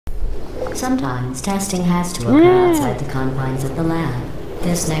Sometimes testing has to occur outside the confines of the lab.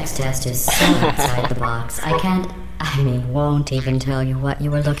 This next test is so outside the box, won't even tell you what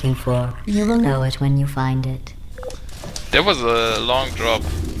you were looking for. You will know it when you find it. There was a long drop.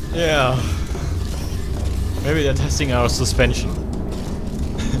 Yeah. Maybe they're testing our suspension.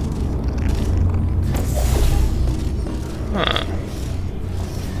 Huh.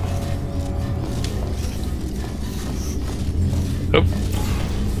 Oop.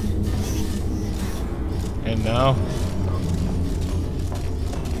 And now?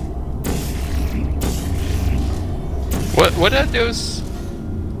 What are those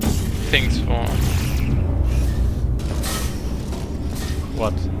things for?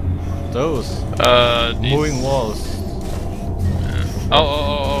 What? Those? These... Moving walls.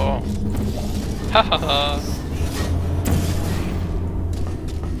 Oh. Ha ha ha.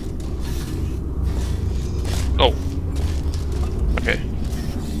 Oh. Okay.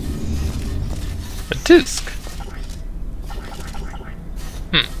 A disc.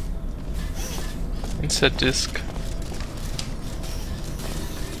 Insert disc.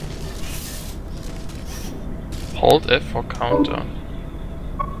 Hold F for countdown.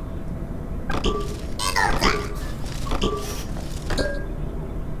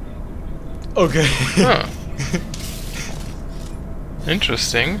 Okay. Huh.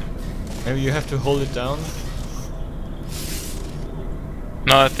 Interesting. Maybe you have to hold it down.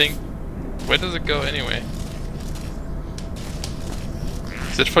 No, I think... Where does it go anyway?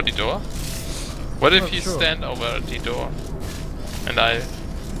 Is it for the door? What if you stand over the door and I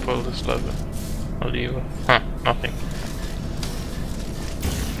pull this lever or lever? Huh, nothing.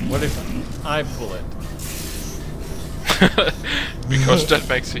 What if I pull it? Because that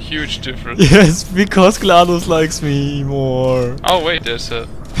makes a huge difference. Yes, because GLaDOS likes me more. Oh wait, there's a...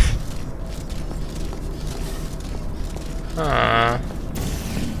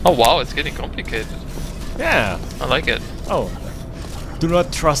 Oh wow, it's getting complicated. Yeah. I like it. Oh. Do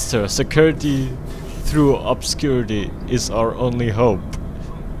not trust her. Security through obscurity is our only hope.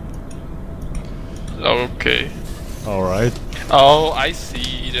 Okay. Alright. Oh, I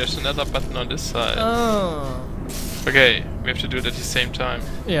see. There's another button on this side. Oh. Okay, we have to do it at the same time.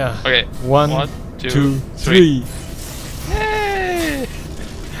 Yeah. Okay. One, two, three. Yay!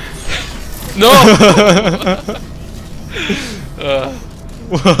 No!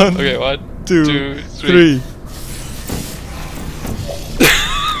 Okay, one, two, three.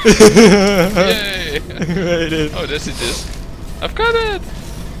 Yay! Made it. Oh, there's a disc. I've got it!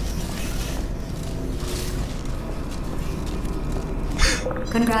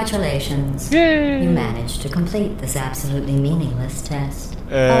 Congratulations. Yay! You managed to complete this absolutely meaningless test.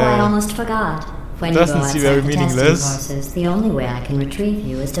 I almost forgot. When you go doesn't outside seem very the testing meaningless. courses, the only way I can retrieve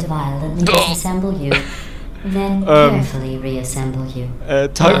you is to violently disassemble you. Then carefully reassemble you.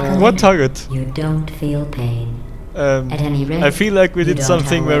 What target? You don't feel pain. At any rate, I feel like we did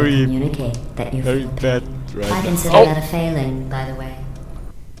something very very bad right I now. consider that a failing, by the way.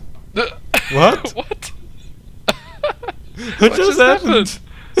 What? What? What just happened?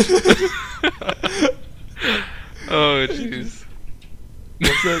 Oh jeez.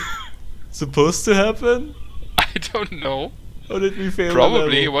 Was that supposed to happen? I don't know. How did we fail?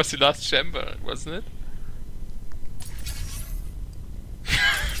 Probably it was the last chamber, wasn't it?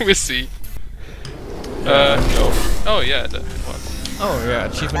 We'll see. No. Oh yeah, that was. Oh yeah,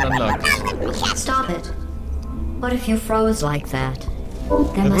 achievement unlocked. Stop it. What if you froze like that? There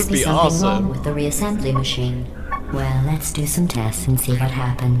That must would be be something awesome. wrong with the reassembly machine. Well, let's do some tests and see what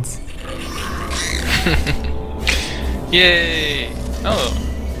happens. Yay! Oh,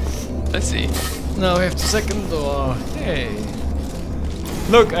 let's see. Now we have the second door. Hey.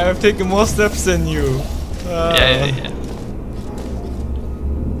 Look, I have taken more steps than you. Yeah.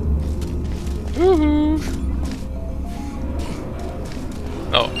 Woohoo!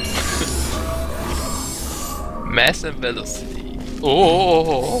 Oh. Mass and velocity.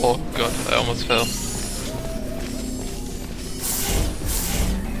 Oh god, I almost fell.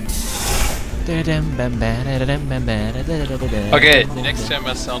 Okay, the next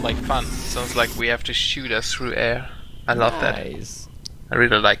chamber sounds like fun. Sounds like we have to shoot us through air. I love that. I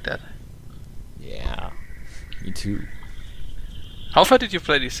really like that. Yeah. Me too. How far did you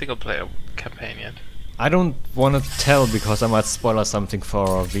play the single player campaign yet? I don't want to tell because I might spoil something for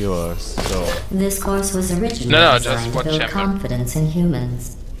our viewers. So This course was originally just designed to watch build chamber. confidence in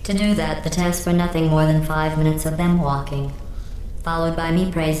humans. To do that, the tests were nothing more than 5 minutes of them walking, followed by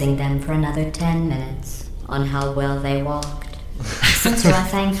me praising them for another 10 minutes on how well they walked. Since you are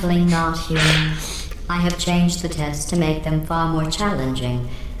thankfully not humans, I have changed the tests to make them far more challenging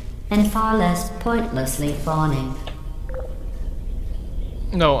and far less pointlessly fawning.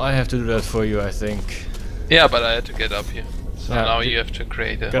 No, I have to do that for you, I think. Yeah, but I had to get up here. So Yeah, now you have to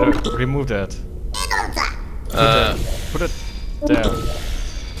create a... Gotta remove that. Put it there.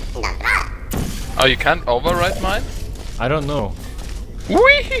 Oh, you can't override mine? I don't know.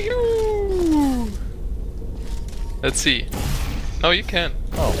 Wee-hoo! Let's see. No, you can.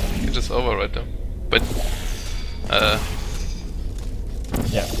 Oh. You can just override them. But...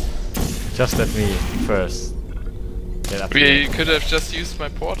 Yeah. Just let me first get up You here. could have just used my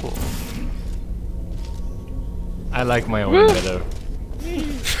portal. I like my own Woo. better.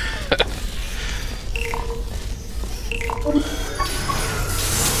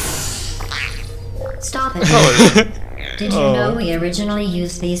 Stop it. Oh, Did you know we originally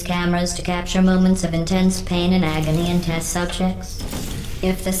used these cameras to capture moments of intense pain and agony in test subjects?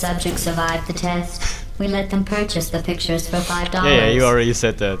 If the subjects survived the test, we let them purchase the pictures for $5. Yeah, you already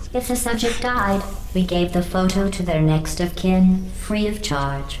said that. If the subject died, we gave the photo to their next of kin, free of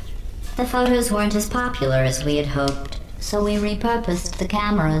charge. The photos weren't as popular as we had hoped, so we repurposed the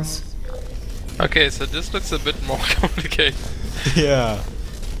cameras. okay, so this looks a bit more complicated. Yeah.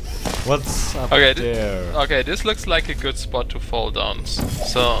 What's up Okay, there? Okay, this looks like a good spot to fall down.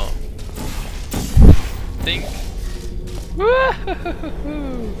 So... think...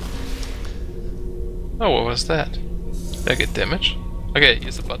 Oh, what was that? Did I get damage? Okay,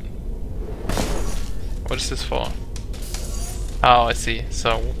 use the button. What is this for? Oh, I see.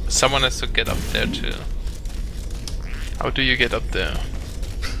 So, someone has to get up there too. How do you get up there?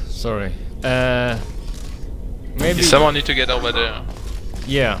 Sorry. Maybe. Someone need to get over there.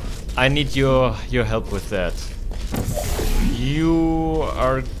 Yeah, I need your help with that. You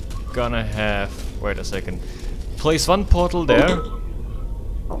are gonna have. Wait a second. Place one portal there.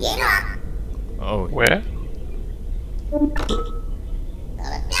 Oh. Where?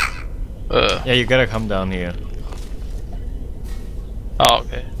 Yeah, you gotta come down here. Oh,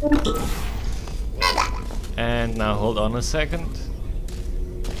 okay. And now hold on a second.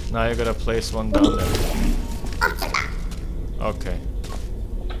 Now you gotta place one down there. Okay.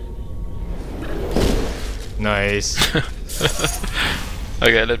 Nice.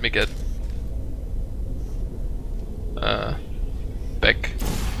 Okay, let me get back.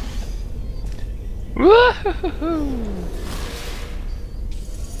 Woo-hoo-hoo-hoo.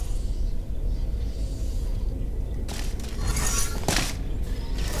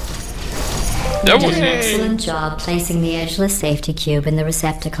 You That did was an easy. excellent job placing the edgeless safety cube in the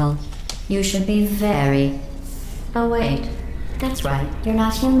receptacle. You should be very... Oh wait, that's right, you're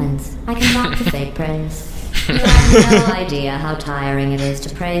not humans. I can knock the fake praise. You have no idea how tiring it is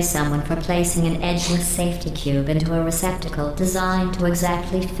to praise someone for placing an edgeless safety cube into a receptacle designed to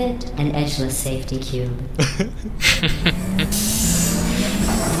exactly fit an edgeless safety cube.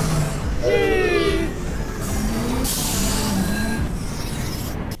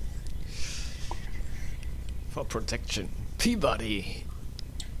 For protection. Peabody.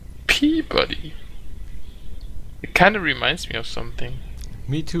 Peabody. It kind of reminds me of something.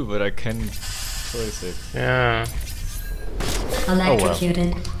 Me too, but I can place it. Yeah.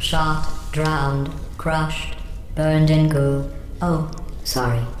 Electrocuted, shot, drowned, crushed, burned in goo. Oh,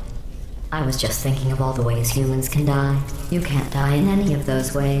 sorry. I was just thinking of all the ways humans can die. You can't die in any of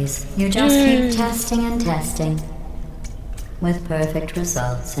those ways. You just keep testing and testing. With perfect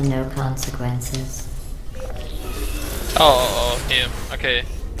results and no consequences. Oh, here. Okay.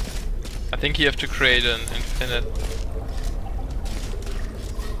 I think you have to create an infinite.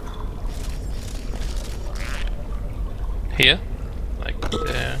 Here? Like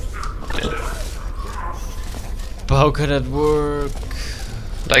there. There. But how can that work?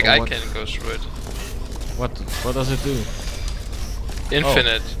 Like Or I what- can go through it. What does it do?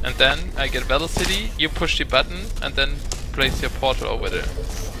 Infinite. And then I get velocity, you push the button, and then place your portal over there.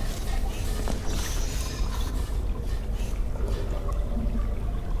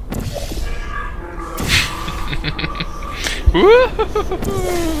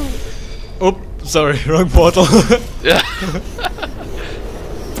 Oh, sorry, wrong portal. Yeah.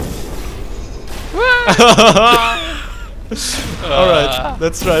 Alright,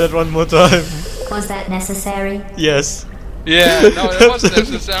 let's try that one more time. Was that necessary? Yes. Yeah, no, that was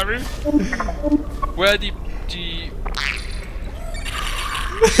necessary. Where the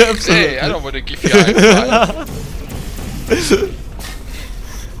Hey, I don't want to give you a high five.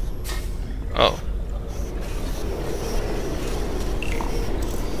 Oh.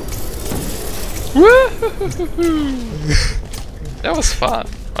 That was fun.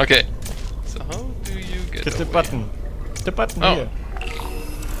 Okay. So how do you get Hit the away? button. The button Oh. here.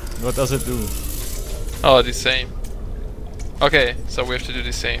 What does it do? Oh, the same. Okay, so we have to do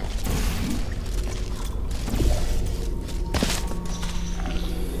the same.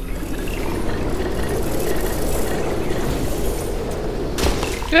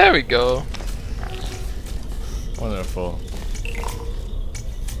 There we go. Wonderful.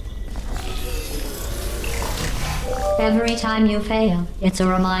 Every time you fail, it's a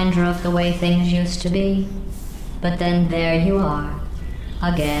reminder of the way things used to be. But then there you are,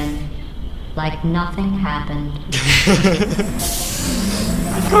 again, like nothing happened.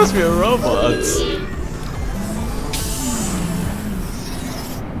 Because we're robots.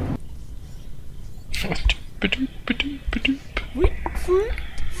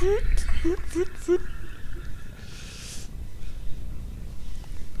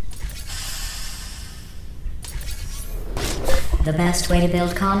 The best way to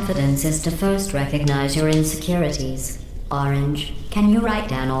build confidence is to first recognize your insecurities. Orange, can you write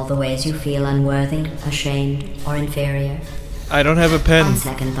down all the ways you feel unworthy, ashamed, or inferior? I don't have a On pen.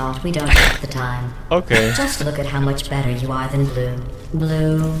 second thought, we don't have the time. Okay. Just look at how much better you are than Blue.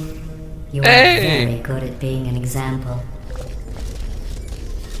 Blue, you are Hey! very good at being an example.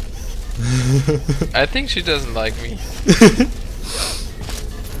 I think she doesn't like me.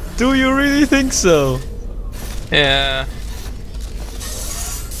 Do you really think so? Yeah.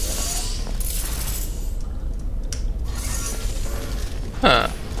 Huh.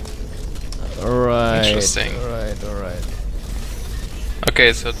 Alright. Interesting. Alright.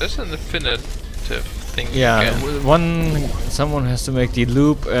 Okay, so there's an infinitive thing Yeah, again. someone has to make the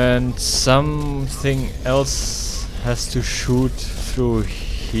loop and something else has to shoot through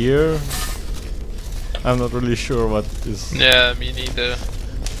here. I'm not really sure what is. Yeah, me neither.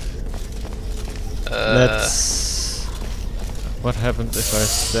 Let's. What happens if I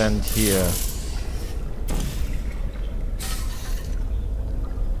stand here?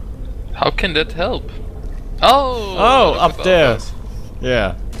 How can that help? Oh! Oh, look up at all there. those.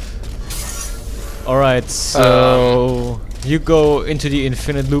 Yeah. Alright, so you go into the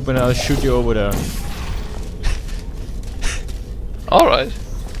infinite loop and I'll shoot you over there. Alright.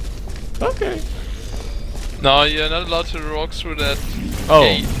 Okay. No, you're not allowed to walk through that Oh,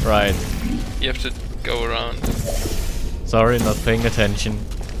 gate. right. You have to go around. Sorry, not paying attention.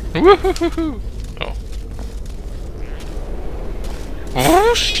 Woohoo! Oh.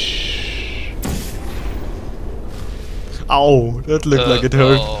 Whoosh! Ow, that looked like it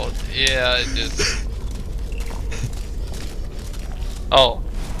hurt. Oh, yeah, it did. Oh.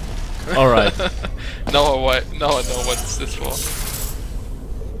 Alright. Now I know what's this for.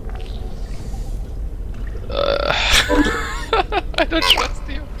 I don't trust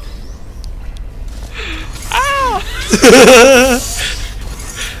you. Ah!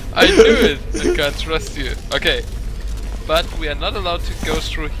 I knew it. I can't trust you. Okay. But we are not allowed to go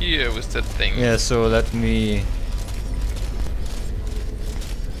through here with that thing. Yeah, so let me...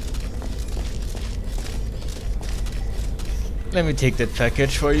 Let me take that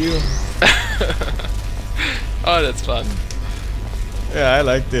package for you. Oh, that's fun. Yeah, I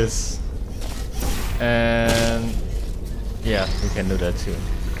like this. And... yeah, we can do that too.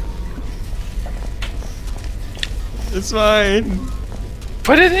 It's mine!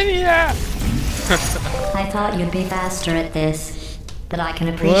 Put it in here! I thought you'd be faster at this, but I can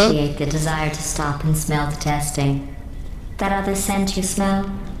appreciate the desire to stop and smell the testing. That other scent you smell?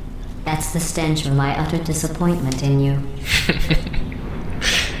 That's the stench of my utter disappointment in you.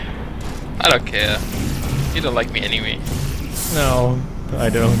 I don't care. You don't like me anyway. No, I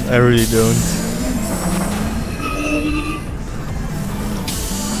don't. I really don't.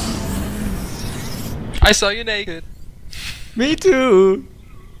 I saw you naked. Me too!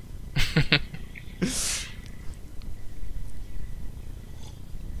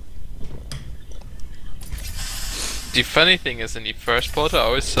 The funny thing is, in the first portal, I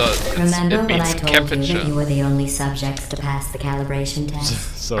always thought Remember it when I means told you that capture. you were the only subjects to pass the calibration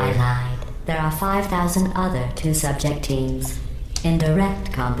test? Sorry. I lied. There are 5,000 other two-subject teams in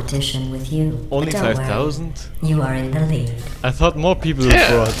direct competition with you. Only But don't 5,000? worry, you are in the lead. I thought more people Yeah.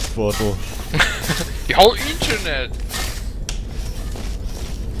 brought Portal. The whole internet.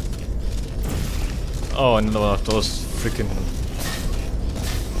 Oh, another one of those freaking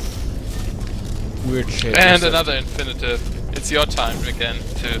weird shapes. And another infinitive. It's your time again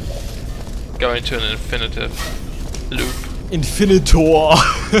to go into an infinitive loop. Infinitor!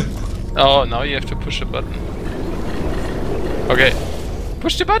 Oh, now you have to push a button. Okay.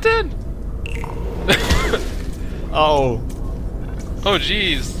 Push the button! Oh. Oh,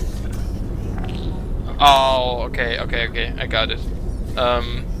 jeez. Oh, okay. I got it.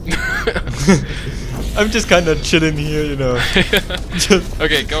 I'm just kinda chilling here, you know. Just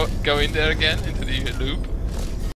Okay, go in there again into the loop.